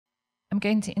I'm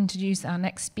going to introduce our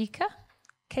next speaker,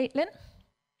 Caitlin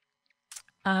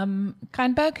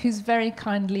Kindberg, who's very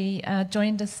kindly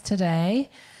joined us today.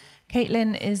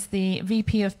 Caitlin is the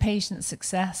VP of Patient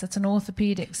Success at an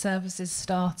orthopedic services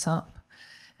startup,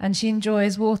 and she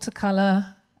enjoys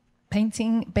watercolor,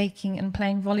 painting, baking, and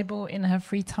playing volleyball in her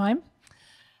free time.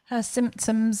 Her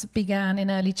symptoms began in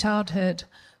early childhood,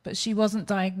 but she wasn't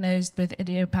diagnosed with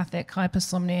idiopathic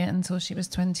hypersomnia until she was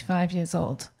 25 years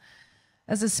old.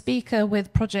 As a speaker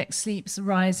with Project Sleep's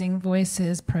Rising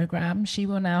Voices program, she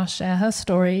will now share her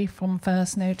story from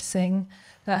first noticing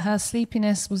that her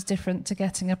sleepiness was different to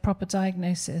getting a proper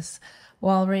diagnosis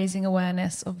while raising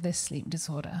awareness of this sleep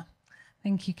disorder.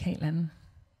 Thank you, Caitlin.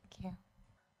 Thank you.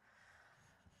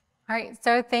 All right,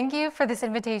 so thank you for this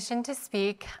invitation to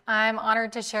speak. I'm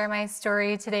honored to share my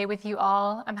story today with you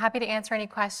all. I'm happy to answer any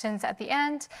questions at the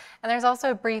end, and there's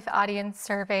also a brief audience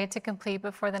survey to complete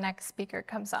before the next speaker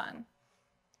comes on.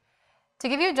 To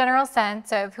give you a general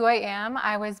sense of who I am,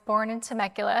 I was born in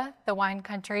Temecula, the wine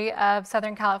country of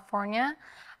Southern California.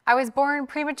 I was born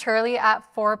prematurely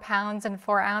at 4 pounds and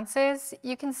 4 ounces.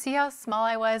 You can see how small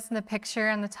I was in the picture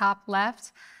on the top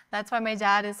left. That's why my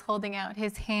dad is holding out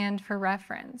his hand for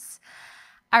reference.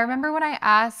 I remember when I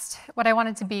asked what I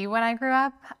wanted to be when I grew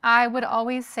up, I would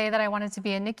always say that I wanted to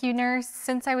be a NICU nurse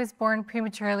since I was born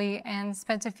prematurely and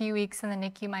spent a few weeks in the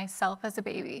NICU myself as a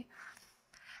baby.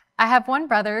 I have one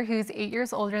brother who's 8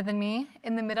 years older than me.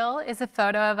 In the middle is a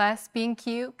photo of us being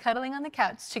cute, cuddling on the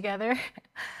couch together.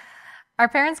 Our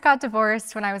parents got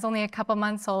divorced when I was only a couple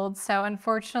months old, so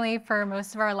unfortunately for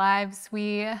most of our lives,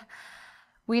 we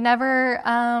never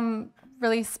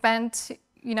really spent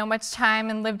much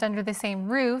time and lived under the same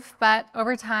roof, but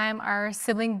over time our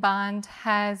sibling bond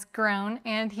has grown,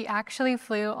 and he actually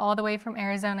flew all the way from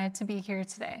Arizona to be here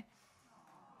today.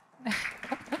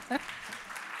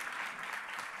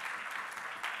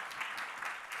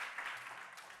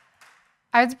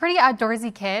 I was a pretty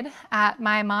outdoorsy kid. At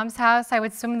my mom's house, I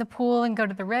would swim in the pool and go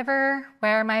to the river,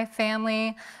 where my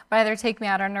family would either take me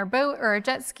out on our boat or our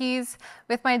jet skis.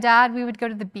 With my dad, we would go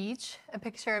to the beach. A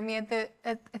picture of me at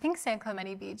I think San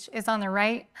Clemente Beach is on the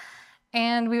right.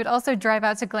 And we would also drive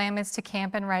out to Glamis to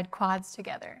camp and ride quads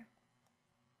together.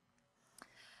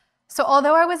 So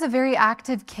although I was a very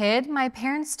active kid, my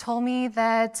parents told me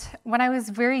that when I was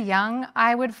very young,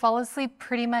 I would fall asleep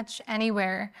pretty much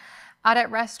anywhere. Out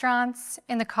at restaurants,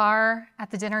 in the car,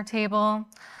 at the dinner table,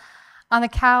 on the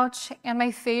couch, and my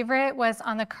favorite was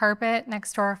on the carpet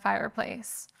next to our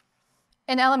fireplace.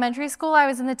 In elementary school, I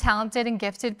was in the talented and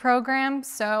gifted program,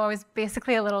 so I was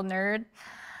basically a little nerd.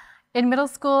 In middle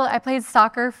school, I played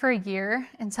soccer for a year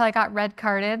until I got red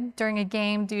carded during a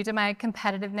game due to my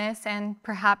competitiveness and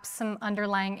perhaps some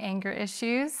underlying anger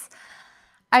issues.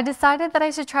 I decided that I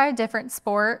should try a different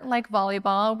sport, like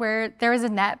volleyball, where there was a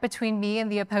net between me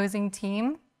and the opposing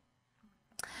team.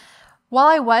 While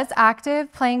I was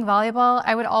active playing volleyball,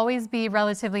 I would always be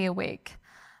relatively awake.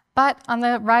 But on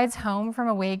the rides home from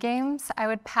away games, I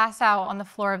would pass out on the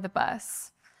floor of the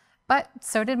bus. But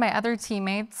so did my other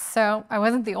teammates, so I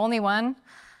wasn't the only one.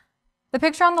 The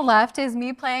picture on the left is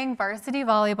me playing varsity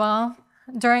volleyball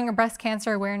during a Breast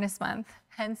Cancer Awareness Month,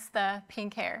 hence the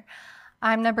pink hair.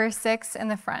 I'm number 6 in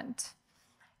the front.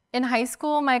 In high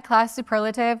school, my class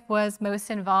superlative was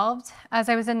most involved, as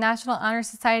I was in National Honor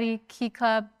Society, Key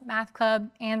Club, Math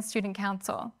Club, and Student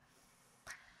Council.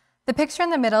 The picture in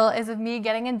the middle is of me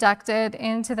getting inducted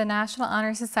into the National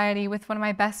Honor Society with one of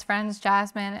my best friends,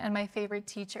 Jasmine, and my favorite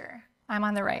teacher. I'm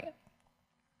on the right.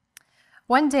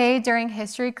 One day during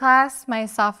history class, my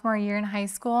sophomore year in high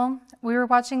school, we were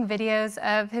watching videos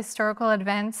of historical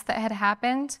events that had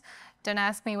happened. Don't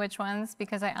ask me which ones,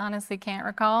 because I honestly can't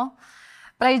recall.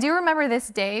 But I do remember this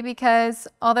day because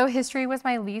although history was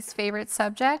my least favorite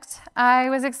subject, I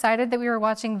was excited that we were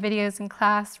watching videos in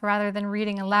class rather than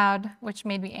reading aloud, which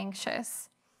made me anxious.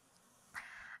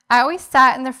 I always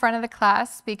sat in the front of the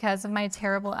class because of my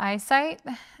terrible eyesight,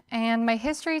 and my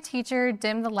history teacher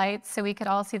dimmed the lights so we could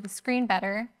all see the screen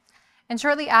better. And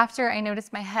shortly after, I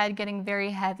noticed my head getting very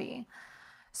heavy.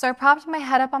 So I propped my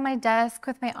head up on my desk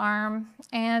with my arm,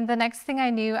 and the next thing I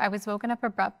knew, I was woken up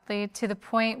abruptly to the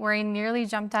point where I nearly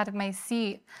jumped out of my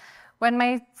seat when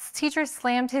my teacher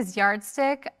slammed his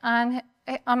yardstick on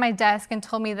my desk and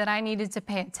told me that I needed to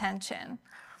pay attention.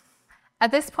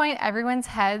 At this point, everyone's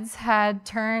heads had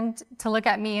turned to look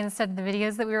at me instead of the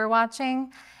videos that we were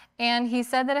watching, and he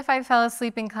said that if I fell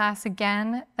asleep in class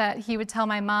again, that he would tell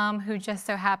my mom, who just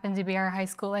so happened to be our high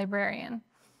school librarian.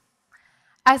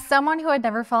 As someone who had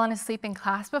never fallen asleep in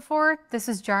class before, this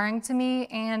was jarring to me,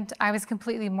 and I was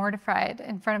completely mortified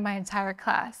in front of my entire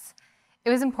class. It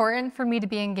was important for me to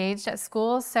be engaged at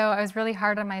school, so I was really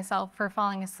hard on myself for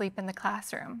falling asleep in the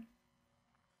classroom.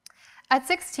 At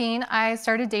 16, I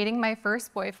started dating my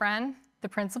first boyfriend, the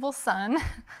principal's son.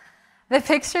 The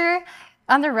picture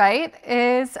on the right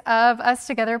is of us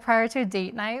together prior to a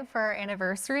date night for our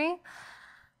anniversary.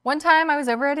 One time I was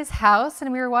over at his house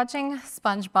and we were watching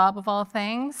SpongeBob of all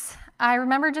things. I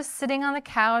remember just sitting on the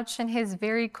couch in his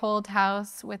very cold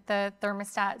house with the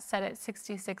thermostat set at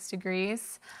 66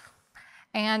 degrees.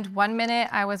 And one minute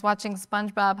I was watching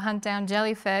SpongeBob hunt down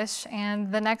jellyfish,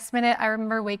 and the next minute I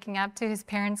remember waking up to his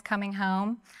parents coming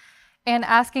home and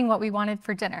asking what we wanted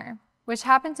for dinner, which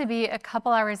happened to be a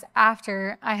couple hours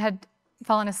after I had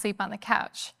fallen asleep on the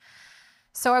couch.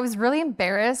 So I was really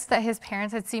embarrassed that his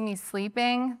parents had seen me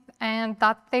sleeping and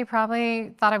thought they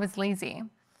probably thought I was lazy.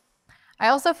 I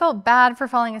also felt bad for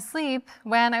falling asleep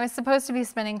when I was supposed to be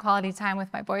spending quality time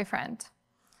with my boyfriend.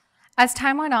 As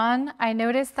time went on, I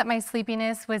noticed that my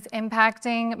sleepiness was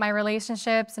impacting my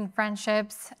relationships and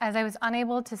friendships, as I was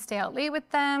unable to stay out late with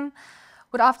them,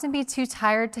 would often be too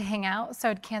tired to hang out, so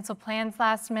I'd cancel plans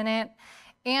last minute,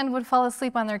 and would fall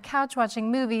asleep on their couch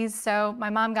watching movies, so my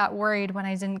mom got worried when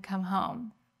I didn't come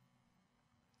home.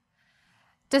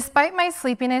 Despite my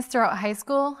sleepiness throughout high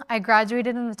school, I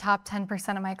graduated in the top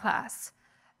 10% of my class.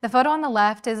 The photo on the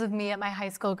left is of me at my high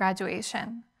school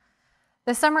graduation.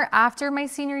 The summer after my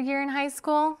senior year in high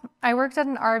school, I worked at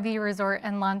an RV resort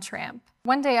and launch ramp.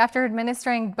 One day, after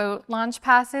administering boat launch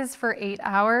passes for 8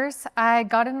 hours, I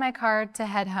got in my car to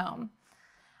head home.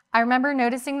 I remember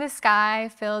noticing the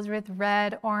sky filled with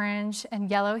red, orange, and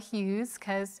yellow hues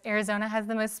because Arizona has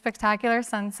the most spectacular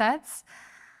sunsets.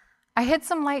 I hit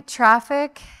some light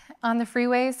traffic on the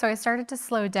freeway, so I started to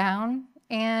slow down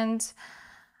and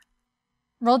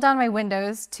rolled down my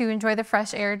windows to enjoy the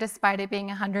fresh air despite it being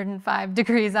 105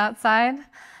 degrees outside.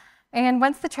 And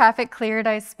once the traffic cleared,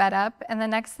 I sped up, and the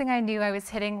next thing I knew, I was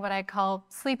hitting what I call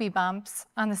sleepy bumps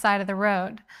on the side of the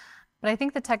road. But I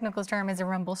think the technical term is a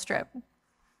rumble strip.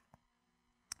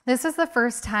 This was the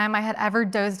first time I had ever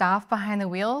dozed off behind the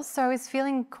wheel, so I was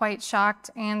feeling quite shocked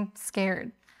and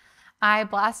scared. I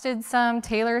blasted some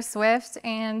Taylor Swift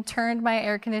and turned my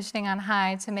air conditioning on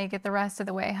high to make it the rest of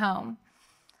the way home.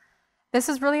 This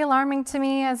was really alarming to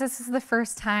me, as this is the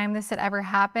first time this had ever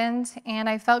happened, and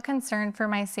I felt concerned for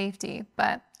my safety,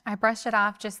 but I brushed it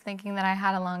off just thinking that I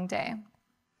had a long day.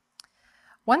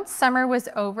 Once summer was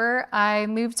over, I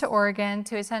moved to Oregon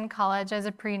to attend college as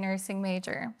a pre-nursing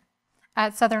major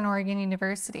at Southern Oregon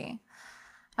University.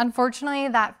 Unfortunately,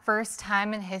 that first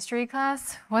time in history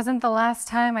class wasn't the last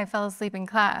time I fell asleep in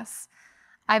class.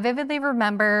 I vividly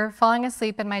remember falling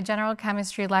asleep in my general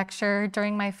chemistry lecture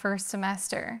during my first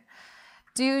semester.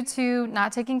 Due to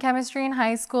not taking chemistry in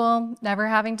high school, never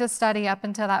having to study up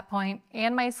until that point,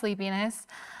 and my sleepiness,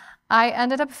 I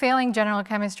ended up failing general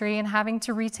chemistry and having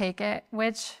to retake it,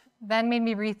 which then made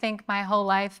me rethink my whole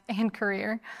life and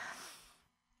career.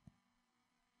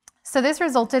 So this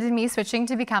resulted in me switching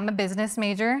to become a business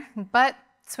major, but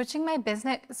switching my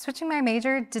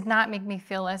major did not make me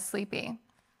feel less sleepy.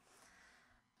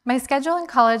 My schedule in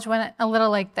college went a little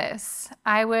like this.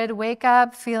 I would wake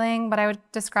up feeling what I would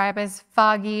describe as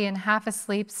foggy and half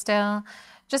asleep still,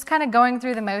 just kind of going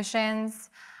through the motions.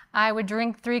 I would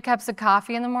drink 3 cups of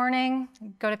coffee in the morning,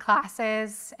 go to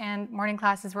classes, and morning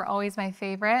classes were always my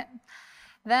favorite.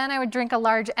 Then I would drink a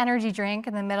large energy drink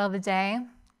in the middle of the day,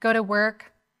 go to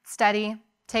work, study,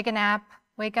 take a nap,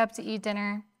 wake up to eat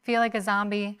dinner, feel like a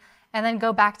zombie, and then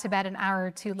go back to bed an hour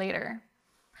or 2 later.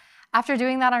 After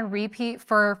doing that on repeat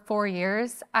for 4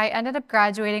 years, I ended up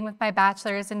graduating with my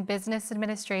bachelor's in business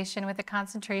administration with a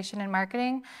concentration in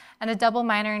marketing and a double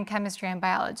minor in chemistry and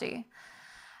biology.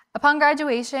 Upon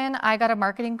graduation, I got a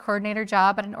marketing coordinator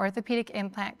job at an orthopedic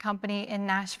implant company in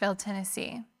Nashville,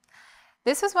 Tennessee.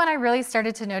 This was when I really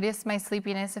started to notice my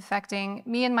sleepiness affecting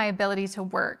me and my ability to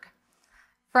work.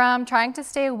 From trying to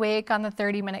stay awake on the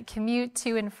 30-minute commute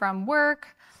to and from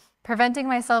work, preventing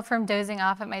myself from dozing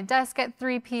off at my desk at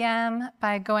 3 p.m.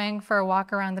 by going for a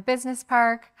walk around the business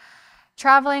park,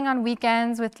 traveling on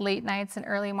weekends with late nights and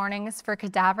early mornings for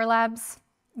cadaver labs.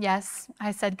 Yes,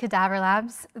 I said cadaver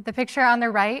labs. The picture on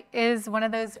the right is one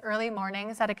of those early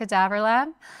mornings at a cadaver lab.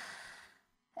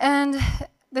 And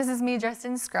this is me dressed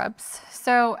in scrubs.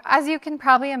 So as you can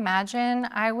probably imagine,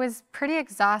 I was pretty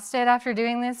exhausted after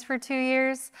doing this for 2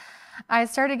 years. I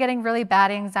started getting really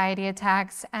bad anxiety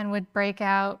attacks and would break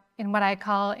out in what I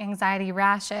call anxiety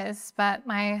rashes, but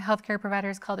my healthcare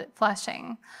providers called it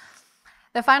flushing.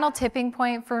 The final tipping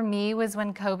point for me was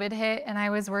when COVID hit and I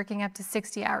was working up to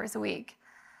 60 hours a week.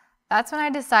 That's when I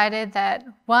decided that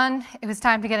 1, it was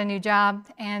time to get a new job,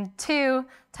 and 2,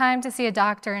 time to see a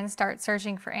doctor and start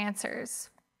searching for answers.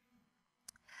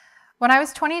 When I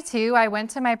was 22, I went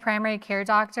to my primary care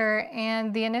doctor,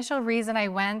 and the initial reason I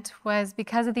went was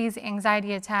because of these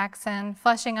anxiety attacks and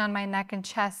flushing on my neck and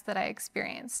chest that I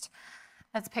experienced.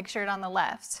 That's pictured on the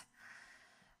left.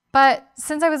 But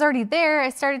since I was already there, I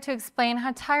started to explain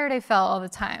how tired I felt all the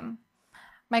time.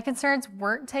 My concerns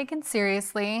weren't taken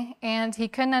seriously, and he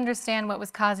couldn't understand what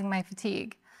was causing my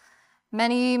fatigue.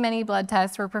 Many blood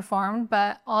tests were performed,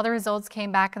 but all the results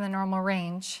came back in the normal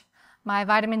range. My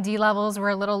vitamin D levels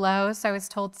were a little low, so I was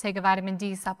told to take a vitamin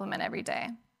D supplement every day.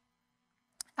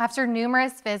 After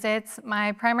numerous visits,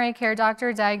 my primary care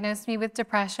doctor diagnosed me with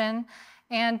depression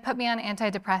and put me on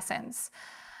antidepressants,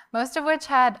 most of which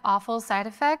had awful side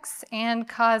effects and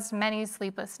caused many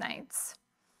sleepless nights.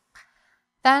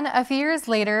 Then, a few years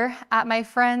later, at my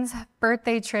friend's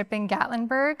birthday trip in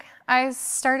Gatlinburg, I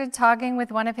started talking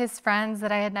with one of his friends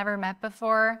that I had never met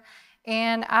before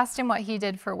and asked him what he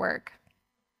did for work.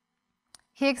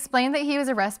 He explained that he was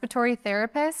a respiratory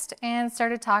therapist and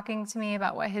started talking to me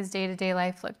about what his day-to-day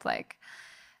life looked like.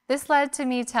 This led to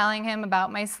me telling him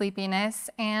about my sleepiness,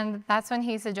 and that's when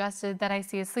he suggested that I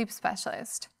see a sleep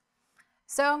specialist.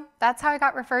 So that's how I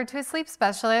got referred to a sleep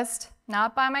specialist,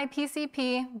 not by my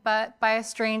PCP, but by a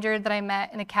stranger that I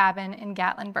met in a cabin in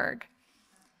Gatlinburg.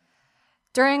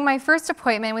 During my first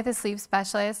appointment with a sleep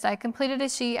specialist, I completed a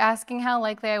sheet asking how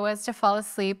likely I was to fall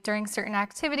asleep during certain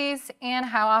activities and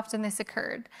how often this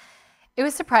occurred. It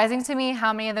was surprising to me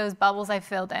how many of those bubbles I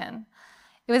filled in.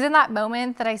 It was in that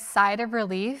moment that I sighed of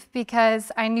relief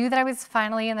because I knew that I was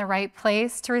finally in the right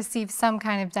place to receive some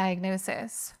kind of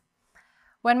diagnosis.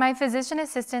 When my physician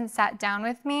assistant sat down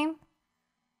with me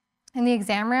in the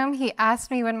exam room, he asked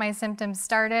me when my symptoms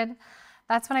started.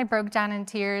 That's when I broke down in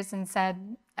tears and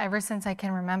said, "Ever since I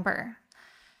can remember."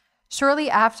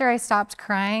 Shortly after I stopped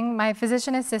crying, my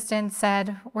physician assistant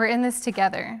said, "We're in this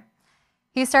together."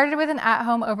 He started with an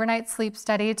at-home overnight sleep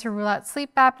study to rule out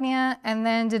sleep apnea, and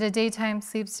then did a daytime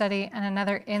sleep study and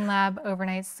another in-lab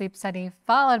overnight sleep study,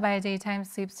 followed by a daytime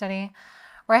sleep study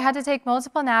where I had to take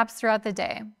multiple naps throughout the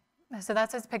day. So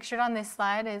that's what's pictured on this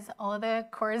slide, is all of the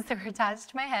cords that were attached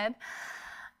to my head.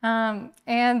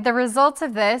 And the results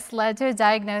of this led to a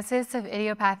diagnosis of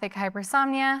idiopathic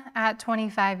hypersomnia at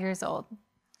 25 years old.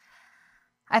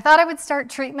 I thought I would start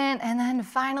treatment and then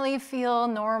finally feel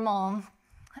normal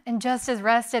and just as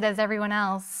rested as everyone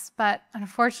else, but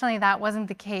unfortunately that wasn't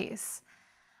the case.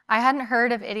 I hadn't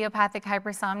heard of idiopathic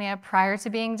hypersomnia prior to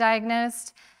being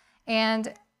diagnosed,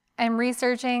 and I'm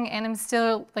researching, and I'm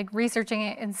still researching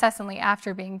it incessantly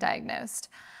after being diagnosed.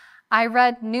 I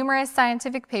read numerous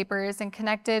scientific papers and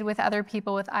connected with other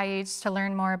people with IH to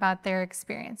learn more about their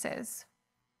experiences.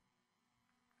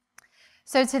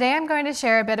 So today I'm going to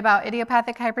share a bit about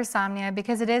idiopathic hypersomnia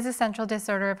because it is a central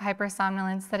disorder of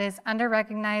hypersomnolence that is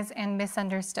under-recognized and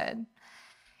misunderstood.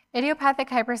 Idiopathic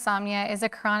hypersomnia is a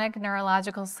chronic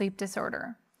neurological sleep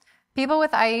disorder. People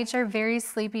with IH are very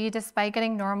sleepy despite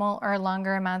getting normal or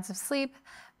longer amounts of sleep,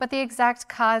 but the exact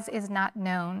cause is not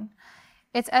known.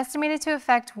 It's estimated to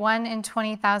affect 1 in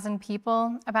 20,000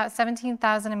 people, about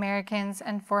 17,000 Americans,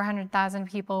 and 400,000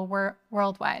 people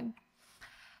worldwide.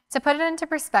 To put it into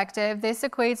perspective, this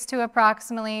equates to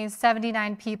approximately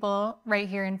 79 people right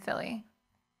here in Philly.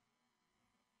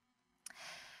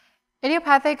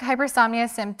 Idiopathic hypersomnia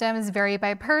symptoms vary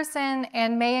by person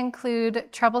and may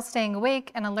include trouble staying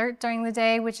awake and alert during the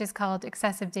day, which is called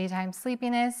excessive daytime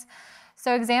sleepiness.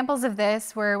 So examples of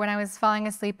this were when I was falling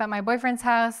asleep at my boyfriend's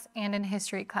house and in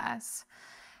history class.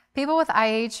 People with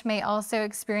IH may also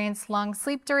experience long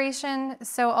sleep duration,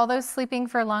 so although sleeping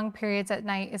for long periods at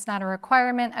night is not a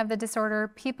requirement of the disorder,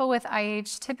 people with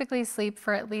IH typically sleep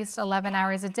for at least 11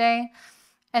 hours a day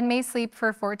and may sleep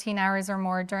for 14 hours or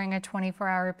more during a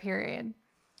 24-hour period.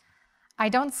 I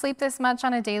don't sleep this much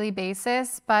on a daily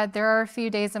basis, but there are a few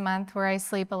days a month where I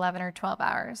sleep 11 or 12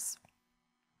 hours.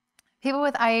 People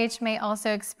with IH may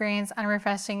also experience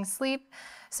unrefreshing sleep,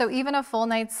 so even a full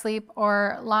night's sleep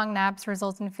or long naps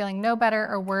result in feeling no better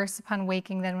or worse upon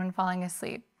waking than when falling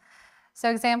asleep. So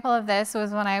example of this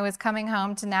was when I was coming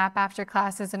home to nap after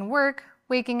classes and work,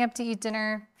 waking up to eat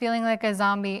dinner, feeling like a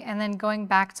zombie, and then going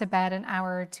back to bed an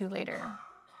hour or two later.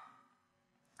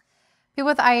 People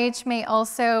with IH may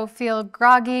also feel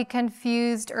groggy,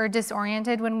 confused, or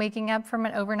disoriented when waking up from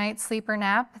an overnight sleep or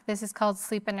nap. This is called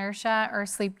sleep inertia or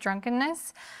sleep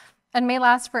drunkenness, and may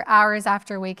last for hours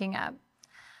after waking up.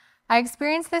 I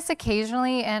experience this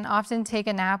occasionally and often take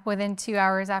a nap within 2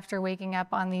 hours after waking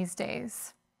up on these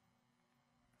days.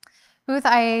 People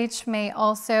with IH may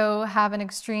also have an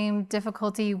extreme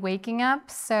difficulty waking up.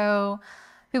 So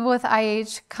people with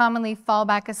IH commonly fall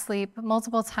back asleep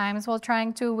multiple times while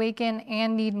trying to awaken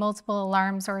and need multiple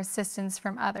alarms or assistance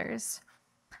from others.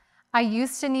 I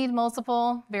used to need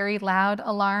multiple very loud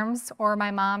alarms or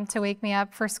my mom to wake me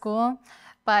up for school,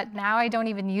 but now I don't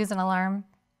even use an alarm.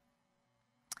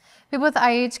 People with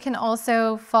IH can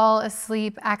also fall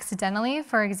asleep accidentally,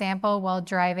 for example, while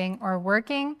driving or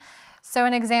working. So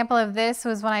an example of this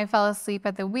was when I fell asleep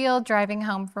at the wheel driving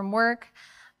home from work.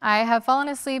 I have fallen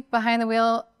asleep behind the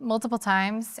wheel multiple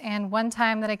times, and one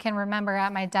time that I can remember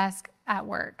at my desk at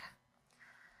work.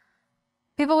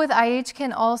 People with IH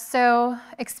can also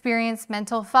experience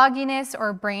mental fogginess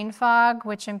or brain fog,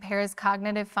 which impairs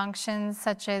cognitive functions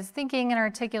such as thinking and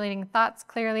articulating thoughts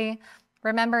clearly,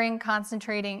 remembering,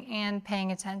 concentrating, and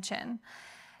paying attention.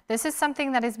 This is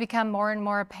something that has become more and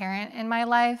more apparent in my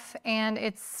life, and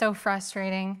it's so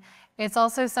frustrating. It's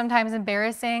also sometimes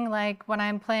embarrassing, like when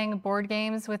I'm playing board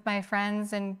games with my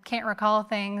friends and can't recall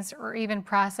things or even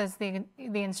process the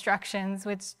instructions,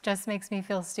 which just makes me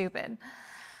feel stupid.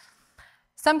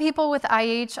 Some people with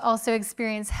IH also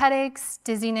experience headaches,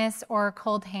 dizziness, or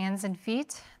cold hands and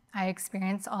feet. I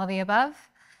experience all the above.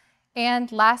 And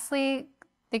lastly,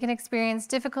 they can experience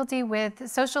difficulty with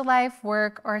social life,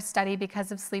 work, or study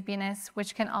because of sleepiness,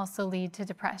 which can also lead to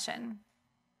depression.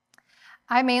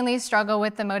 I mainly struggle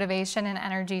with the motivation and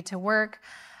energy to work.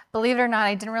 Believe it or not,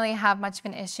 I didn't really have much of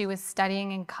an issue with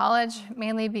studying in college,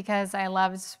 mainly because I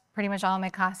loved pretty much all my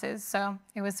classes, so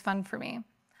it was fun for me.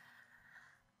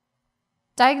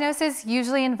 Diagnosis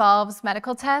usually involves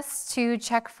medical tests to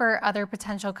check for other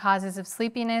potential causes of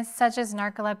sleepiness, such as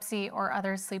narcolepsy or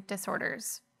other sleep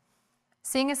disorders.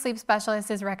 Seeing a sleep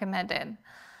specialist is recommended.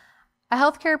 A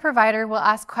healthcare provider will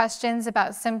ask questions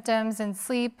about symptoms and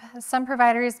sleep. Some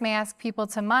providers may ask people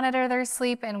to monitor their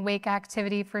sleep and wake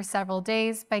activity for several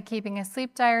days by keeping a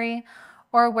sleep diary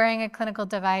or wearing a clinical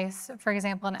device, for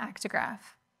example, an actigraph.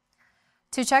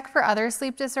 To check for other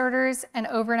sleep disorders, an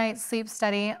overnight sleep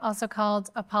study, also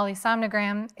called a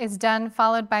polysomnogram, is done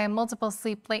followed by a multiple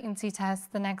sleep latency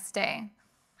test the next day,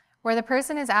 where the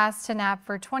person is asked to nap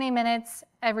for 20 minutes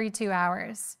every 2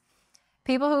 hours.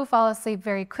 People who fall asleep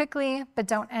very quickly but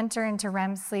don't enter into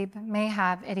REM sleep may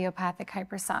have idiopathic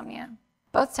hypersomnia.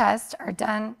 Both tests are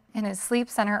done in a sleep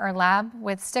center or lab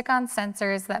with stick-on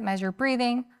sensors that measure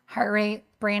breathing, heart rate,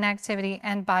 brain activity,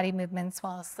 and body movements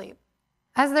while asleep.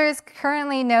 As there is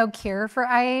currently no cure for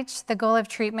IH, the goal of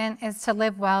treatment is to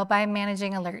live well by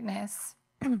managing alertness.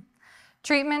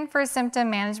 Treatment for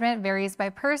symptom management varies by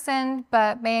person,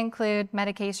 but may include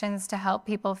medications to help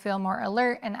people feel more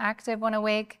alert and active when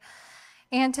awake,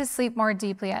 and to sleep more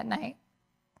deeply at night.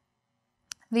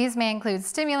 These may include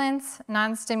stimulants,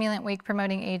 non-stimulant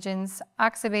wake-promoting agents,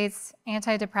 oxybates,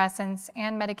 antidepressants,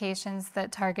 and medications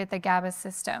that target the GABA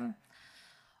system.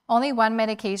 Only one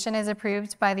medication is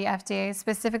approved by the FDA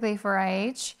specifically for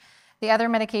IH. The other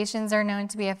medications are known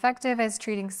to be effective as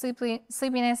treating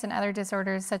sleepiness and other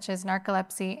disorders such as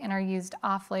narcolepsy and are used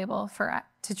off-label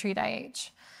to treat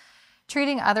IH.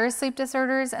 Treating other sleep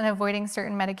disorders and avoiding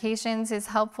certain medications is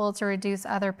helpful to reduce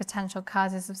other potential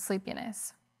causes of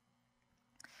sleepiness.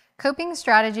 Coping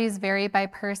strategies vary by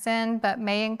person, but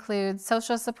may include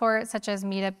social support such as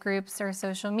meetup groups or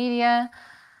social media,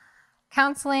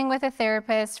 counseling with a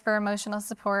therapist for emotional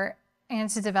support, and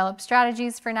to develop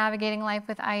strategies for navigating life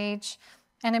with IH,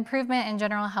 and improvement in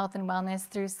general health and wellness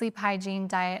through sleep hygiene,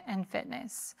 diet, and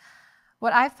fitness.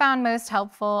 What I found most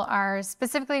helpful are,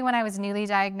 specifically when I was newly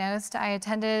diagnosed, I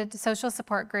attended social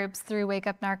support groups through Wake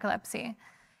Up Narcolepsy.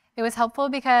 It was helpful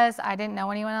because I didn't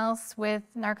know anyone else with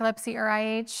narcolepsy or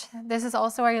IH. This is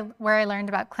also where I learned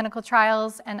about clinical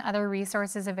trials and other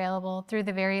resources available through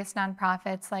the various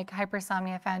nonprofits like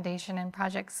Hypersomnia Foundation and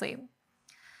Project Sleep.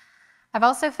 I've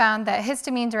also found that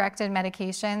histamine-directed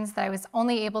medications that I was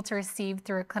only able to receive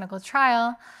through a clinical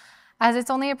trial, as it's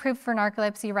only approved for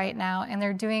narcolepsy right now, and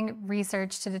they're doing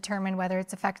research to determine whether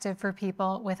it's effective for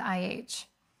people with IH.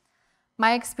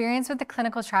 My experience with the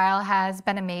clinical trial has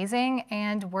been amazing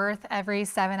and worth every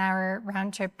 7-hour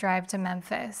round-trip drive to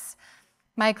Memphis.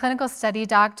 My clinical study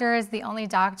doctor is the only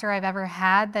doctor I've ever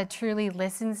had that truly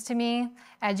listens to me,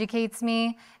 educates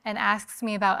me, and asks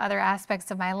me about other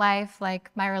aspects of my life, like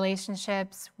my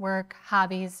relationships, work,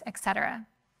 hobbies, etc.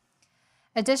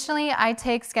 Additionally, I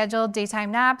take scheduled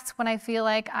daytime naps when I feel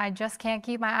like I just can't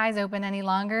keep my eyes open any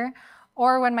longer,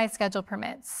 or when my schedule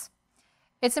permits.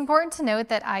 It's important to note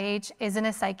that IH isn't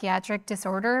a psychiatric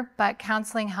disorder, but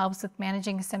counseling helps with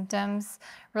managing symptoms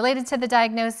related to the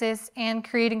diagnosis and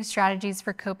creating strategies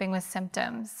for coping with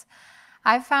symptoms.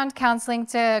 I've found counseling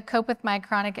to cope with my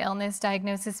chronic illness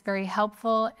diagnosis very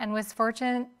helpful and was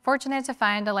fortunate to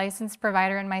find a licensed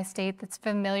provider in my state that's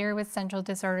familiar with central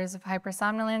disorders of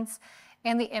hypersomnolence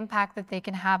and the impact that they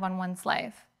can have on one's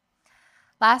life.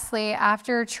 Lastly,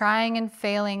 after trying and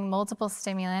failing multiple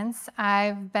stimulants,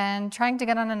 I've been trying to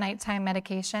get on a nighttime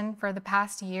medication for the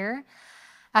past year,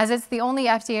 as it's the only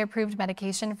FDA-approved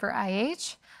medication for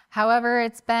IH. However,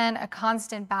 it's been a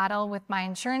constant battle with my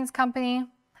insurance company.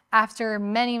 After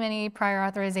many prior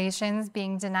authorizations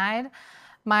being denied,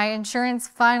 my insurance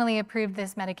finally approved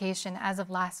this medication as of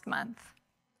last month.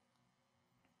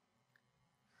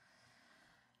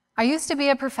 I used to be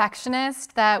a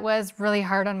perfectionist that was really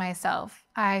hard on myself.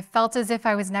 I felt as if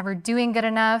I was never doing good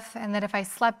enough and that if I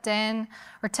slept in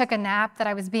or took a nap that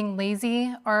I was being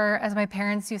lazy or, as my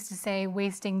parents used to say,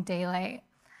 wasting daylight.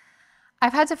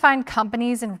 I've had to find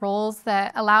companies and roles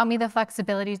that allow me the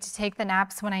flexibility to take the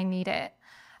naps when I need it.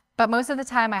 But most of the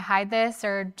time I hide this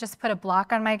or just put a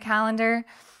block on my calendar.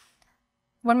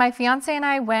 When my fiance and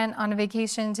I went on a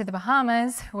vacation to the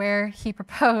Bahamas, where he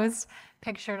proposed,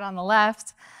 pictured on the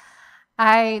left,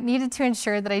 I needed to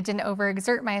ensure that I didn't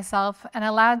overexert myself and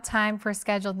allowed time for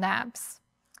scheduled naps,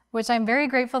 which I'm very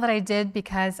grateful that I did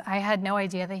because I had no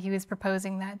idea that he was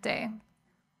proposing that day.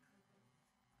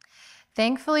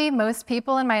 Thankfully, most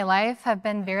people in my life have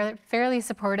been fairly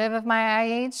supportive of my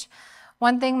IH.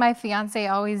 One thing my fiance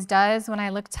always does when I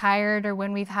look tired or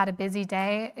when we've had a busy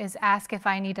day is ask if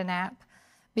I need a nap,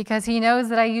 because he knows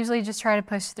that I usually just try to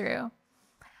push through.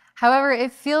 However,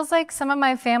 it feels like some of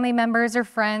my family members or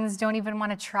friends don't even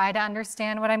want to try to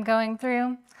understand what I'm going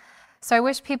through. So I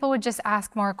wish people would just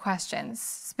ask more questions,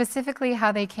 specifically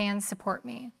how they can support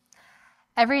me.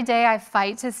 Every day I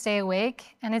fight to stay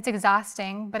awake, and it's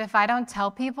exhausting, but if I don't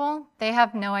tell people, they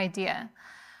have no idea.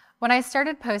 When I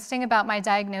started posting about my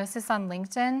diagnosis on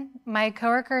LinkedIn, my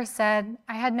coworker said,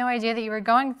 "I had no idea that you were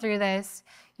going through this.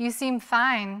 You seem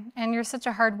fine, and you're such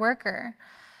a hard worker."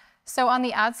 So on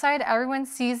the outside, everyone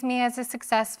sees me as a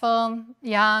successful,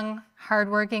 young,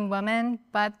 hardworking woman,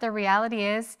 but the reality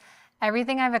is,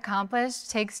 everything I've accomplished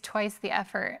takes twice the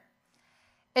effort.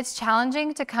 It's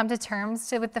challenging to come to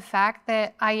terms with the fact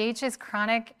that IH is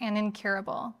chronic and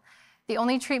incurable. The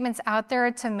only treatments out there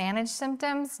are to manage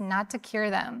symptoms, not to cure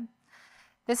them.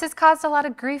 This has caused a lot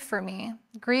of grief for me,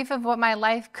 grief of what my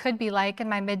life could be like in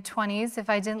my mid-20s if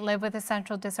I didn't live with a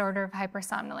central disorder of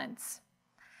hypersomnolence.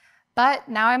 But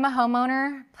now I'm a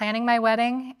homeowner, planning my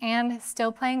wedding, and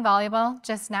still playing volleyball,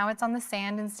 just now it's on the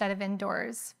sand instead of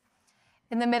indoors.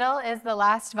 In the middle is the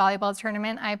last volleyball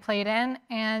tournament I played in,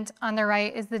 and on the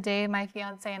right is the day my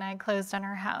fiance and I closed on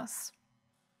our house.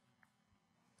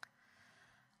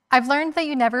 I've learned that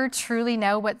you never truly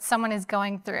know what someone is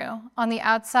going through. On the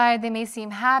outside, they may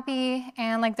seem happy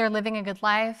and like they're living a good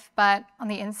life, but on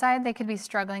the inside, they could be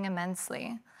struggling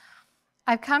immensely.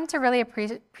 I've come to really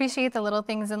appreciate the little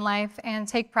things in life and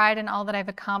take pride in all that I've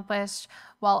accomplished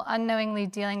while unknowingly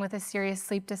dealing with a serious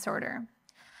sleep disorder.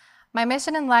 My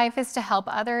mission in life is to help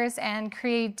others and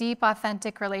create deep,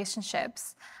 authentic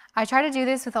relationships. I try to do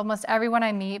this with almost everyone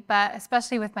I meet, but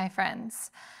especially with my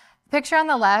friends. The picture on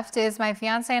the left is my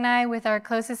fiance and I with our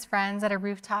closest friends at a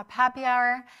rooftop happy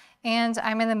hour, and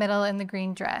I'm in the middle in the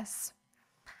green dress.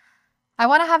 I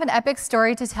want to have an epic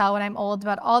story to tell when I'm old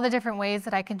about all the different ways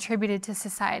that I contributed to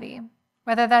society,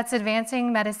 whether that's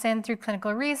advancing medicine through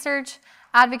clinical research,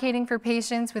 advocating for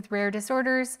patients with rare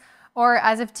disorders, or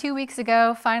as of 2 weeks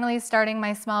ago, finally starting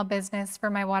my small business for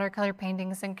my watercolor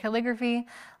paintings and calligraphy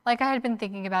like I had been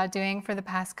thinking about doing for the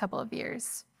past couple of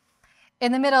years.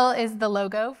 In the middle is the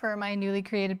logo for my newly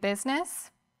created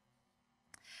business.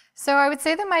 So I would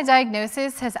say that my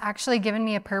diagnosis has actually given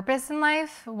me a purpose in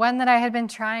life, one that I had been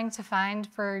trying to find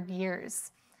for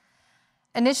years.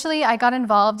 Initially, I got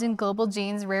involved in Global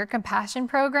Gene's Rare Compassion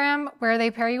program, where they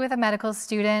pair you with a medical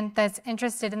student that's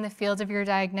interested in the field of your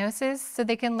diagnosis so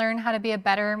they can learn how to be a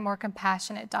better, more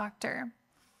compassionate doctor.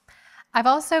 I've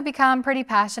also become pretty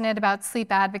passionate about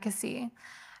sleep advocacy.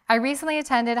 I recently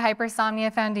attended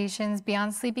Hypersomnia Foundation's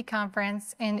Beyond Sleepy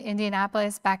conference in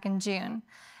Indianapolis back in June,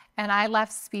 and I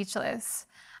left speechless.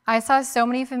 I saw so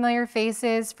many familiar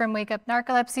faces from Wake Up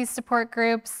Narcolepsy support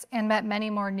groups and met many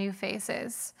more new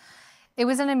faces. It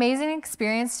was an amazing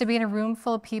experience to be in a room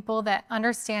full of people that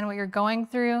understand what you're going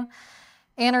through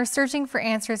and are searching for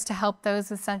answers to help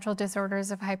those with central disorders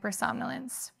of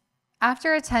hypersomnolence.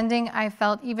 After attending, I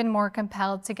felt even more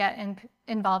compelled to get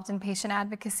involved in patient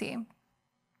advocacy.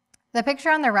 The picture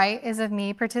on the right is of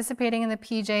me participating in the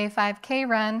PJ 5K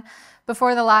run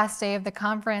before the last day of the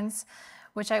conference,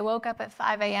 which I woke up at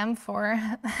 5 a.m. for.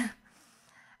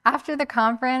 After the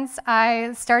conference,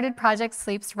 I started Project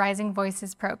Sleep's Rising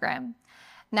Voices program.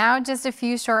 Now, just a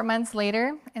few short months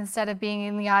later, instead of being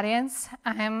in the audience,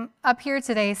 I'm up here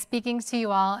today speaking to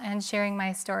you all and sharing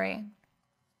my story.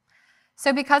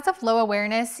 So because of low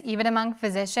awareness, even among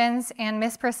physicians, and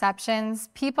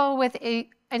misperceptions, people with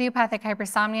idiopathic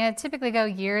hypersomnia typically go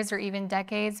years or even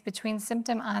decades between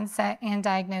symptom onset and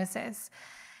diagnosis.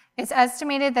 It's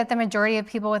estimated that the majority of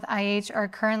people with IH are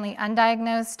currently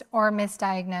undiagnosed or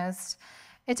misdiagnosed.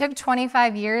 It took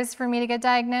 25 years for me to get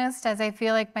diagnosed, as I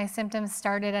feel like my symptoms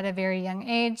started at a very young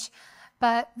age,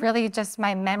 but really just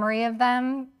my memory of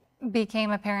them became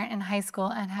apparent in high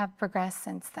school and have progressed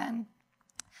since then.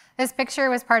 This picture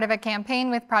was part of a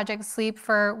campaign with Project Sleep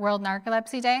for World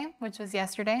Narcolepsy Day, which was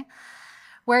yesterday,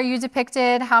 where you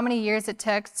depicted how many years it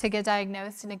took to get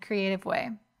diagnosed in a creative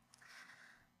way.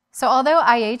 So although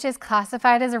IH is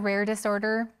classified as a rare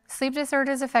disorder, sleep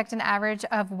disorders affect an average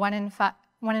of 1 in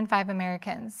 5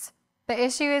 Americans. The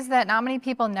issue is that not many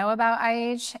people know about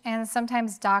IH, and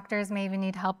sometimes doctors may even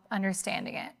need help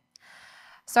understanding it.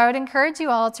 So I would encourage you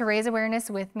all to raise awareness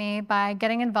with me by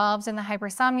getting involved in the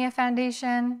Hypersomnia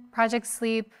Foundation, Project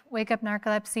Sleep, Wake Up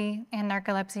Narcolepsy, and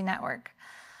Narcolepsy Network.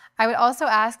 I would also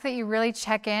ask that you really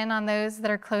check in on those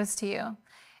that are close to you.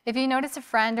 If you notice a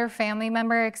friend or family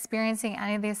member experiencing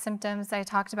any of these symptoms I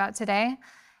talked about today,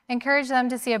 encourage them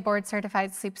to see a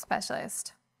board-certified sleep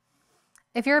specialist.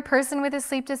 If you're a person with a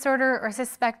sleep disorder or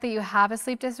suspect that you have a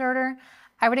sleep disorder,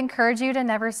 I would encourage you to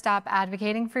never stop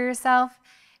advocating for yourself,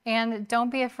 and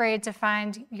don't be afraid to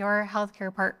find your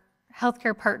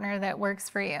healthcare partner that works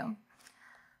for you.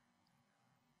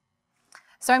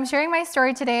 So I'm sharing my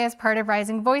story today as part of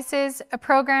Rising Voices, a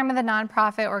program of the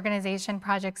nonprofit organization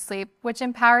Project Sleep, which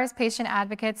empowers patient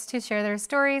advocates to share their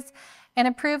stories and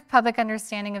improve public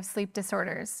understanding of sleep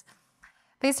disorders.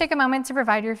 Please take a moment to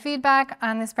provide your feedback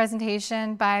on this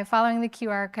presentation by following the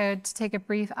QR code to take a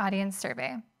brief audience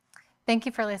survey. Thank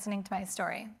you for listening to my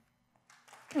story.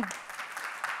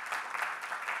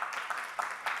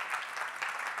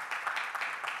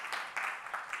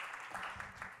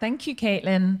 Thank you,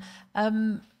 Caitlin.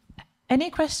 Any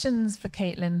questions for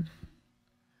Caitlin?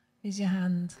 Raise your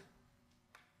hand.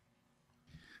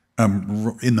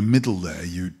 In the middle there,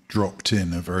 you dropped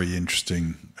in a very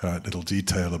interesting little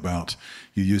detail about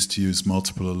you used to use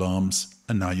multiple alarms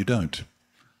and now you don't.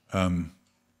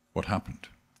 What happened?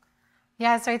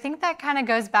 Yeah, so I think that kind of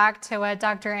goes back to what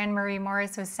Dr. Anne-Marie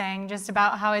Morris was saying, just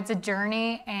about how it's a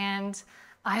journey, and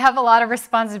I have a lot of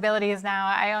responsibilities now.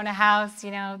 I own a house,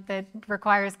 that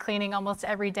requires cleaning almost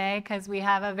every day because we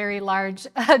have a very large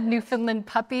Newfoundland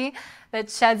puppy that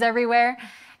sheds everywhere.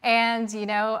 And,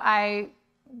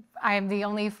 I'm the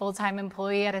only full-time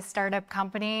employee at a startup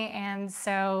company. And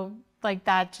so I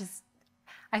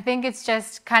think it's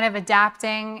just kind of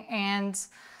adapting, and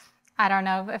I don't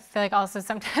know, I feel like also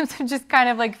sometimes I'm just kind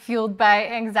of fueled by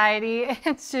anxiety.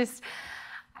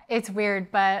 It's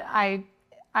weird, but I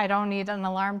don't need an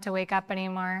alarm to wake up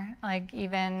anymore.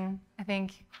 Even, I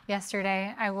think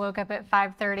yesterday, I woke up at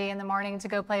 5:30 in the morning to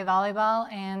go play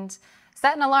volleyball and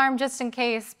set an alarm just in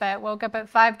case, but woke up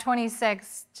at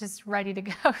 5:26 just ready to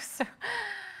go. So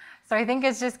I think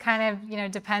it's just kind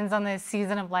of, depends on the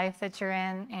season of life that you're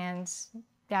in. And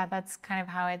yeah, that's kind of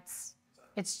how it's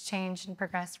changed and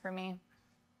progressed for me.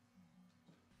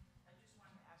 I just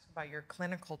wanted to ask about your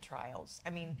clinical trials.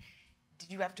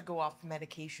 Did you have to go off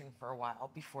medication for a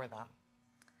while before them,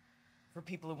 for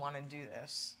people who want to do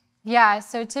this? Yeah,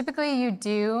 so typically you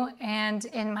do, and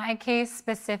in my case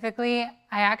specifically,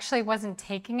 I actually wasn't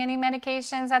taking any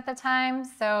medications at the time,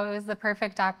 so it was the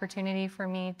perfect opportunity for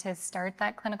me to start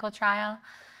that clinical trial.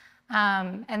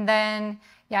 And then,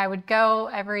 yeah, I would go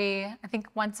I think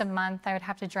once a month, I would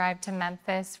have to drive to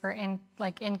Memphis for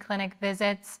in-clinic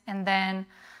visits, and then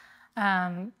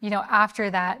after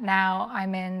that, now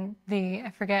I'm in I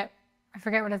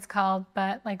forget what it's called,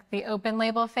 but the open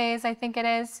label phase, I think it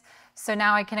is. So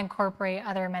now I can incorporate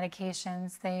other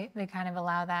medications. They kind of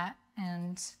allow that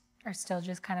and are still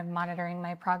just kind of monitoring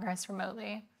my progress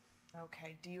remotely.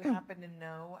 Okay. Do you happen to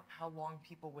know how long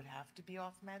people would have to be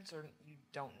off meds, or you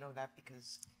don't know that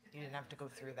because you didn't have to go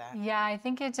through that? Yeah, I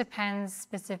think it depends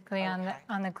specifically on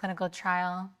the clinical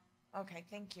trial. Okay,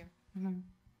 thank you. Mm-hmm.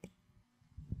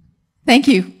 Thank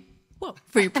you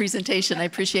for your presentation. I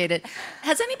appreciate it.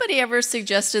 Has anybody ever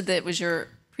suggested that it was your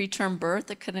preterm birth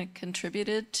that could have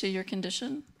contributed to your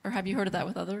condition? Or have you heard of that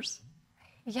with others?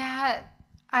 Yeah,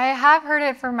 I have heard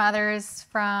it from others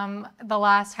from the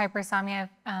last Hypersomnia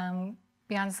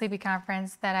Beyond Sleepy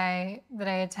conference that I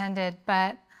attended,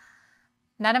 but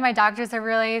none of my doctors have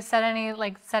really said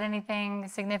anything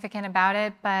significant about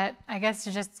it. But I guess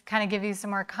to just kind of give you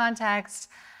some more context,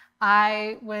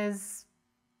 I was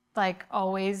like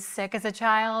always sick as a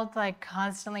child, like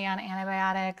constantly on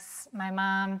antibiotics. My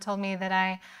mom told me that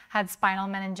I had spinal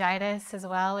meningitis as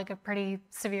well, like a pretty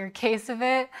severe case of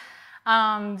it.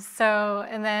 And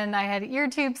then I had ear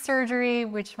tube surgery,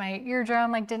 which my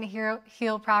eardrum like didn't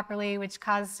heal properly, which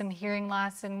caused some hearing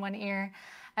loss in one ear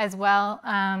as well.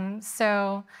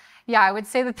 So yeah, I would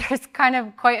say that there's kind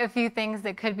of quite a few things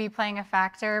that could be playing a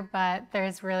factor, but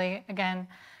there's really, again,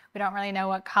 we don't really know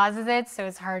what causes it, so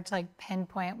it's hard to like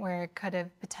pinpoint where it could have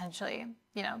potentially,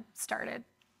 started.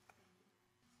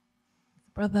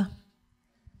 Brother.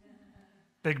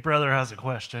 Big brother has a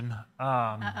question.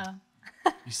 Uh-oh.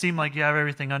 You seem like you have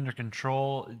everything under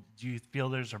control. Do you feel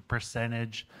there's a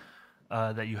percentage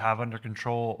that you have under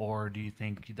control, or do you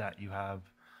think that you have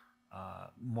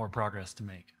more progress to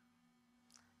make?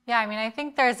 Yeah, I mean, I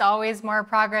think there's always more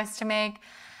progress to make.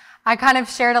 I kind of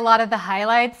shared a lot of the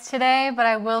highlights today, but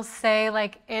I will say,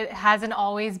 like, it hasn't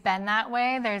always been that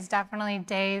way. There's definitely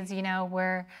days,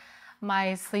 where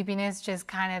my sleepiness just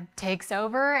kind of takes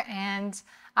over, and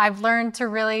I've learned to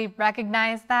really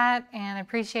recognize that and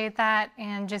appreciate that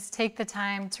and just take the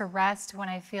time to rest when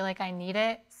I feel like I need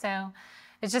it. So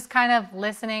it's just kind of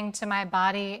listening to my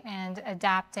body and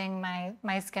adapting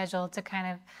my schedule to kind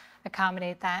of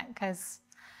accommodate that, because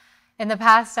in the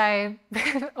past, I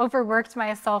overworked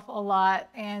myself a lot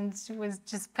and was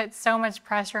just put so much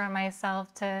pressure on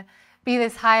myself to be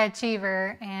this high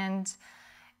achiever, and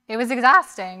it was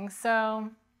exhausting. So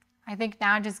I think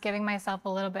now just giving myself a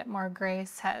little bit more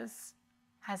grace has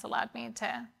allowed me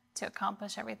to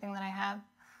accomplish everything that I have.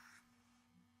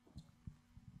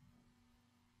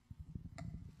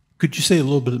 Could you say a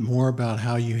little bit more about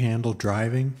how you handle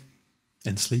driving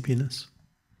and sleepiness?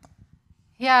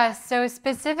 Yeah, so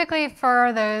specifically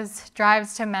for those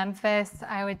drives to Memphis,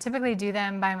 I would typically do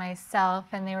them by myself,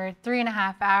 and they were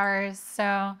 3.5 hours.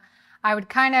 So I would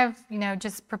kind of,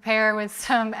 just prepare with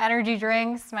some energy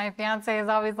drinks. My fiance is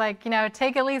always like,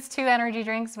 take at least 2 energy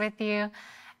drinks with you.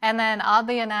 And then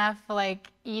oddly enough,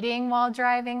 like eating while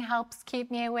driving helps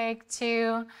keep me awake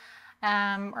too.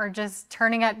 Or just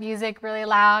turning up music really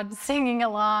loud, singing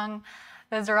along.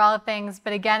 Those are all things.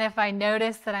 But again, if I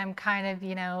notice that I'm kind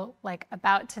of, like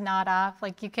about to nod off,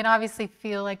 like you can obviously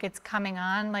feel like it's coming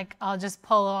on, like I'll just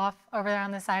pull off over there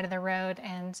on the side of the road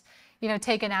and,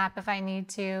 take a nap if I need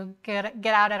to, get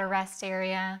out at a rest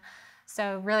area.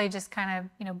 So really just kind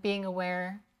of, being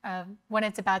aware of when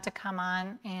it's about to come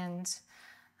on and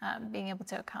being able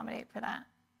to accommodate for that.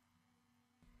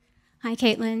 Hi,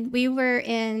 Caitlin. We were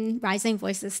in Rising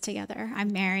Voices together.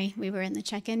 I'm Mary. We were in the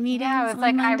check-in meetings. Yeah, I was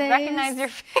like, Mondays. I recognize your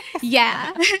face.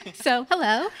 Yeah. So,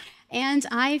 hello. And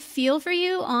I feel for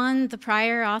you on the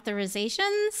prior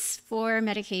authorizations for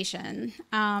medication.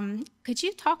 Could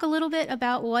you talk a little bit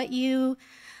about what you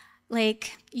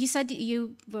said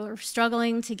you were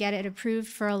struggling to get it approved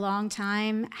for a long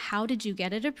time. How did you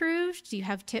get it approved? Do you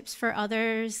have tips for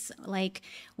others? Like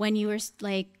when you were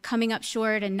coming up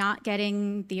short and not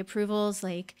getting the approvals,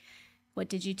 what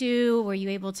did you do? Were you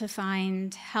able to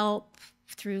find help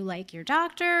through your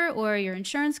doctor or your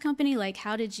insurance company?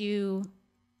 How did you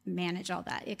manage all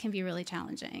that? It can be really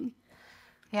challenging.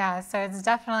 Yeah, so it's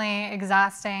definitely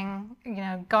exhausting,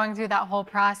 going through that whole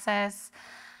process.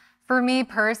 For me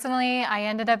personally, I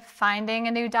ended up finding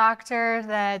a new doctor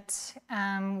that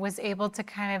was able to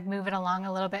kind of move it along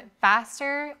a little bit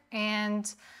faster.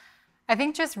 And I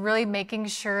think just really making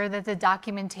sure that the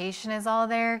documentation is all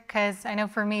there, because I know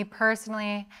for me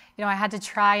personally, I had to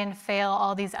try and fail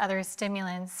all these other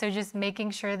stimulants. So just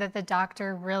making sure that the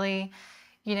doctor really,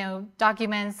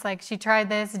 documents she tried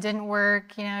this, it didn't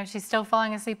work, she's still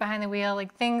falling asleep behind the wheel,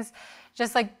 things.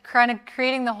 Just kind of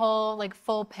creating the whole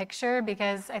full picture,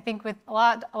 because I think with a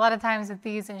lot of times with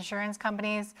these insurance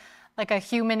companies, a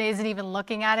human isn't even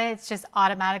looking at it, it just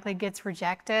automatically gets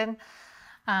rejected.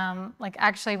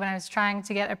 Actually when I was trying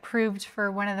to get approved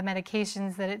for one of the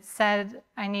medications that it said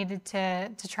I needed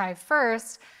to try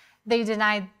first, they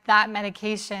denied that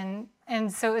medication,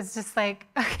 and so it was just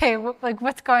okay,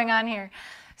 what's going on here?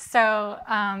 So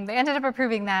they ended up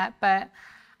approving that, but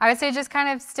I would say just kind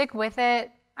of stick with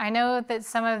it. I know that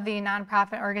some of the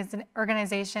nonprofit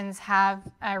organizations have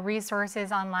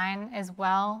resources online as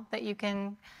well that you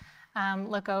can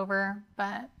look over,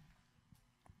 but.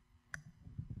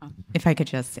 If I could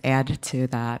just add to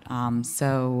that.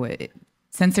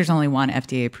 Since there's only one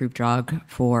FDA-approved drug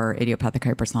for idiopathic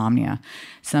hypersomnia,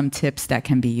 some tips that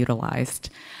can be utilized.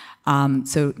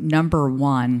 So number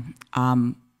one,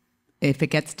 if it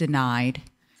gets denied,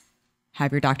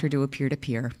 have your doctor do a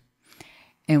peer-to-peer.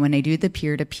 And when they do the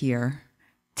peer-to-peer,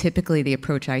 typically the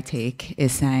approach I take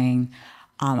is saying,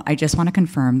 I just want to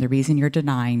confirm the reason you're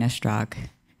denying this drug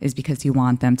is because you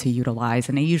want them to utilize,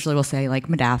 and they usually will say like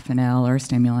modafinil or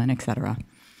stimulant, et cetera.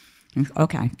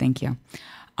 Okay, thank you.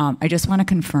 I just want to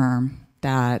confirm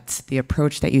that the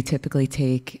approach that you typically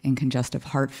take in congestive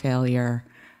heart failure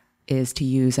is to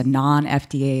use a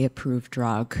non-FDA approved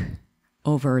drug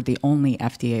over the only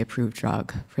FDA approved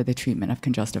drug for the treatment of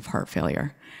congestive heart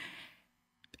failure.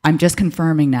 I'm just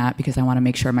confirming that because I want to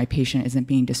make sure my patient isn't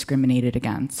being discriminated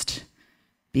against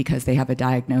because they have a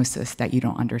diagnosis that you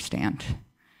don't understand.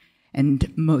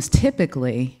 And most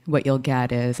typically, what you'll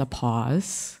get is a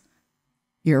pause.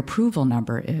 Your approval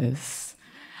number is.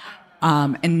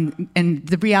 And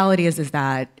the reality is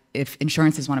that if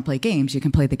insurances want to play games, you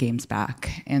can play the games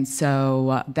back. And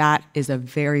so that is a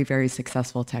very, very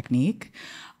successful technique.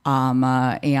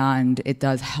 And it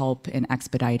does help in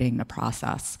expediting the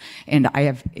process. And I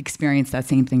have experienced that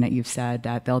same thing that you've said,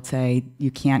 that they'll say, you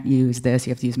can't use this,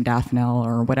 you have to use modafinil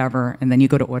or whatever, and then you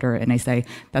go to order it and they say,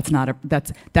 that's not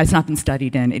been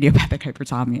studied in idiopathic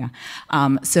hypersomnia.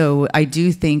 So I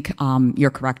do think you're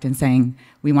correct in saying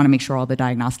we want to make sure all the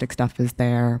diagnostic stuff is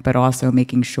there, but also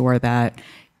making sure that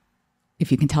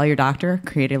if you can tell your doctor,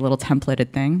 create a little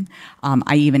templated thing.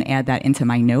 I even add that into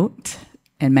my note.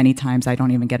 And many times I don't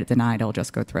even get it denied, it'll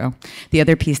just go through. The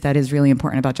other piece that is really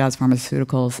important about Jazz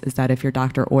Pharmaceuticals is that if your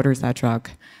doctor orders that drug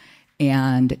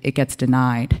and it gets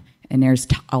denied, and there's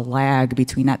a lag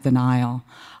between that denial,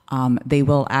 they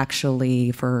will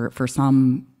actually, for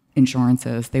some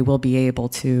insurances, they will be able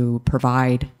to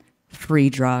provide free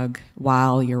drug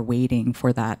while you're waiting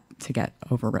for that to get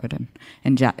overridden.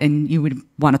 And you would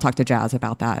want to talk to Jazz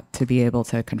about that to be able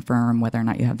to confirm whether or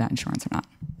not you have that insurance or not.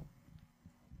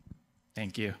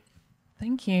 Thank you.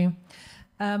 Thank you.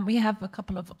 We have a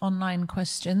couple of online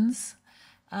questions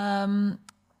for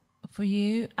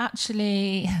you.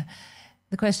 Actually,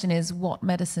 the question is, what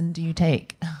medicine do you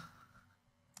take?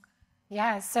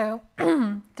 Yeah, so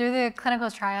through the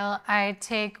clinical trial, I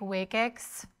take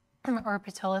Wakix or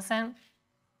pitolisant,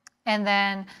 and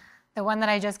then the one that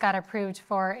I just got approved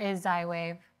for is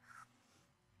Xywav.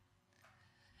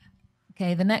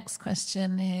 Okay, the next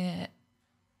question here.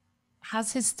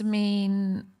 Has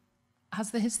the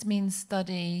histamine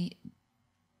study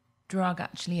drug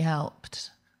actually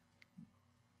helped?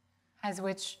 Has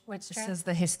which This drug? is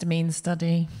the histamine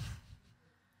study.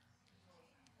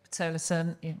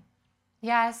 Pitolisant. Yeah.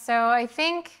 Yeah, so I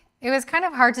think it was kind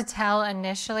of hard to tell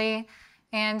initially.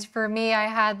 And for me, I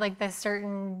had like this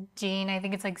certain gene, I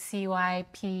think it's like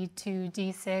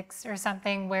CYP2D6 or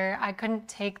something, where I couldn't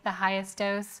take the highest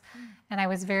dose. And I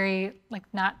was very like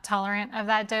not tolerant of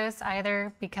that dose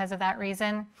either because of that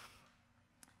reason.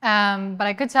 But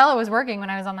I could tell it was working when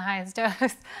I was on the highest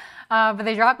dose. But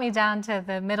they dropped me down to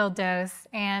the middle dose.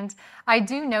 And I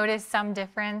do notice some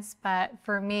difference, but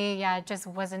for me, yeah, it just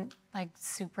wasn't like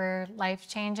super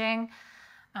life-changing.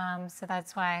 So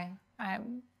that's why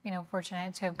I'm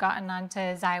fortunate to have gotten onto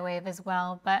Xywav as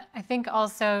well. But I think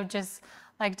also just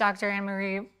like Dr.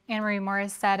 Anne-Marie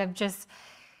Morris said, of just,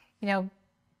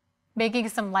 making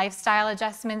some lifestyle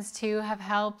adjustments too have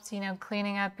helped,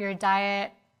 cleaning up your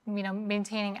diet,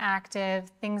 maintaining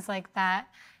active, things like that.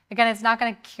 Again, it's not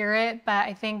going to cure it, but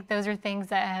I think those are things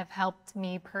that have helped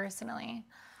me personally.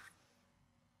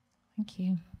 Thank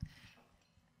you.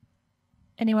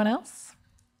 Anyone else?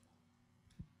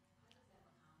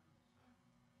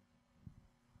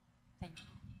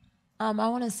 I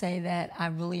want to say that I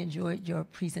really enjoyed your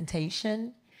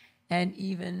presentation, and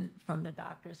even from the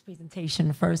doctor's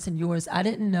presentation first and yours, I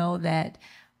didn't know that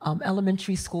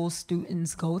elementary school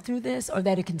students go through this, or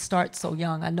that it can start so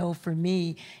young. I know for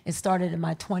me, it started in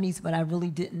my 20s, but I really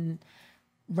didn't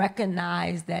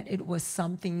recognize that it was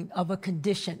something of a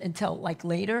condition until like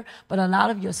later. But a lot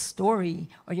of your story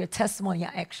or your testimony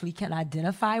I actually can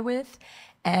identify with.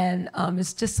 And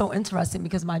it's just so interesting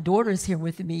because my daughter is here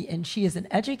with me and she is an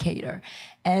educator,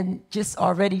 and just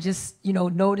already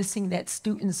noticing that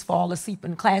students fall asleep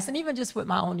in class, and even just with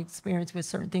my own experience with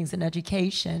certain things in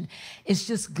education, it's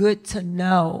just good to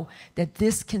know that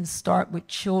this can start with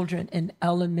children in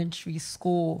elementary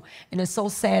school. And it's so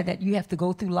sad that you have to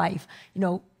go through life,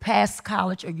 past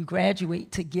college or you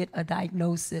graduate to get a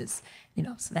diagnosis,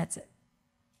 so that's it.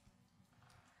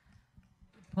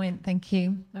 Point. Thank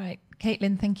you. All right,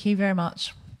 Caitlin, thank you very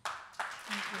much.